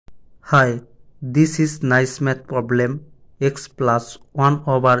Hi, this is nice math problem. X plus 1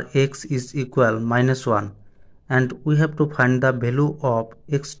 over x is equal minus 1, and we have to find the value of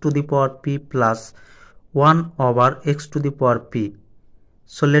x to the power p plus 1 over x to the power p.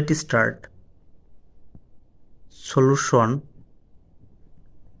 So let's start. Solution: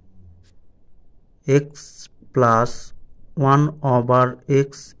 x plus 1 over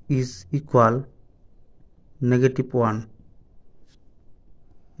x is equal negative 1.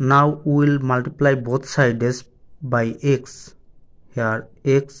 Now we will multiply both sides by x. Here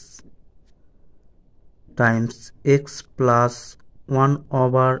x times x plus 1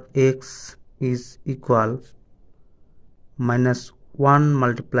 over x is equal minus 1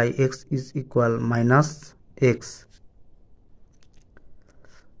 multiply x is equal minus x,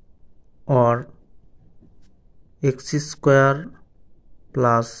 or x square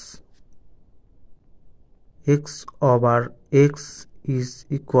plus x over x is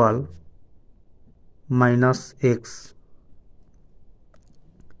equal minus x,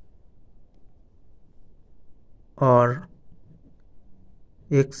 or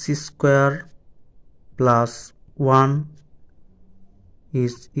x square plus 1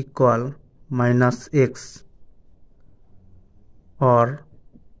 is equal minus x, or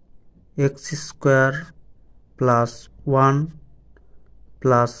x square plus 1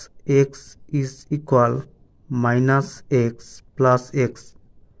 plus x is equal minus x plus x.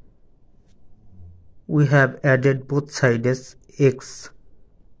 We have added both sides x,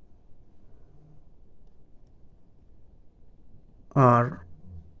 or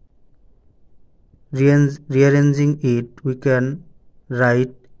rearranging it, we can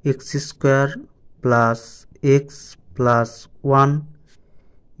write x square plus x plus 1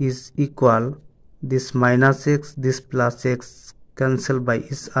 is equal, this minus x, this plus x cancel by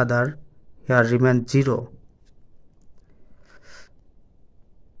each other, here remains 0,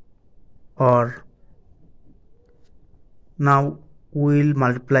 or now we will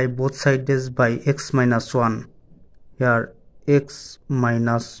multiply both sides by x minus 1. Here x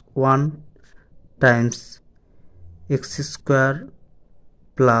minus 1 times x square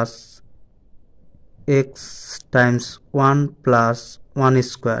plus x times 1 plus 1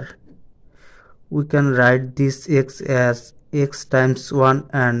 square. We can write this x as x times 1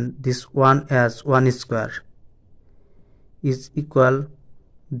 and this 1 as 1 square is equal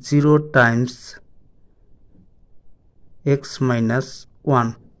 0 times x minus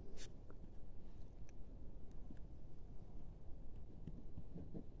 1.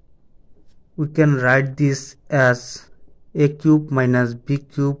 We can write this as a cube minus b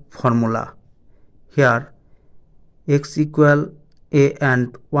cube formula. Here x equal a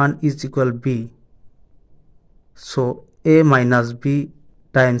and 1 is equal b. So a minus b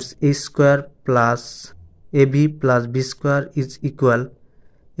times a square plus ab plus b square is equal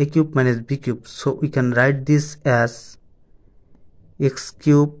a cube minus b cube. So we can write this as x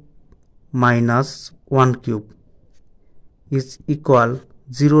cube minus 1 cube is equal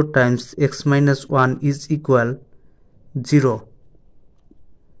 0 times x minus 1 is equal 0,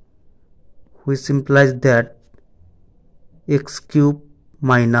 which implies that x cube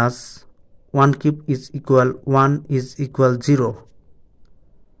minus 1 cube is equal 1 is equal 0,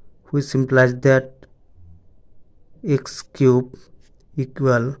 which implies that x cube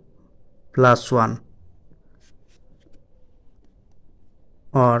equal plus 1,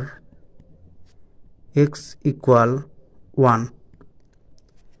 or x equal 1.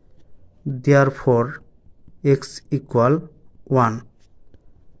 Therefore x equal 1.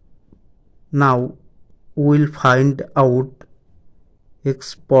 Now we will find out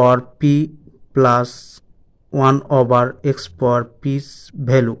x power p plus 1 over x power p's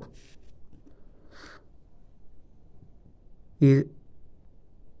value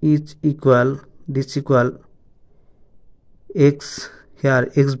is equal, this equal x,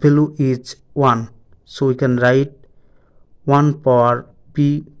 here x value is 1, so we can write 1 power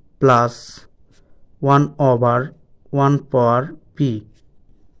p plus 1 over 1 power p.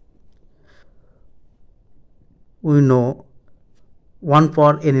 We know 1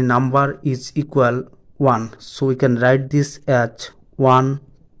 power any number is equal 1, so we can write this as 1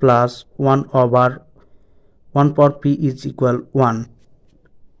 plus 1 over 1 power p is equal 1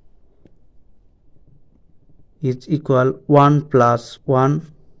 is equal 1 plus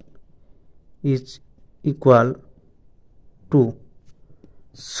 1 is equal 2.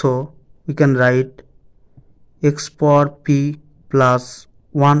 So we can write x power p plus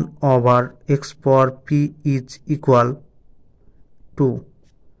 1 over x power p is equal 2.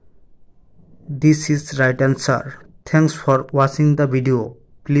 This is right answer. Thanks for watching the video.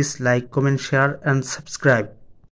 Please like, comment, share and subscribe.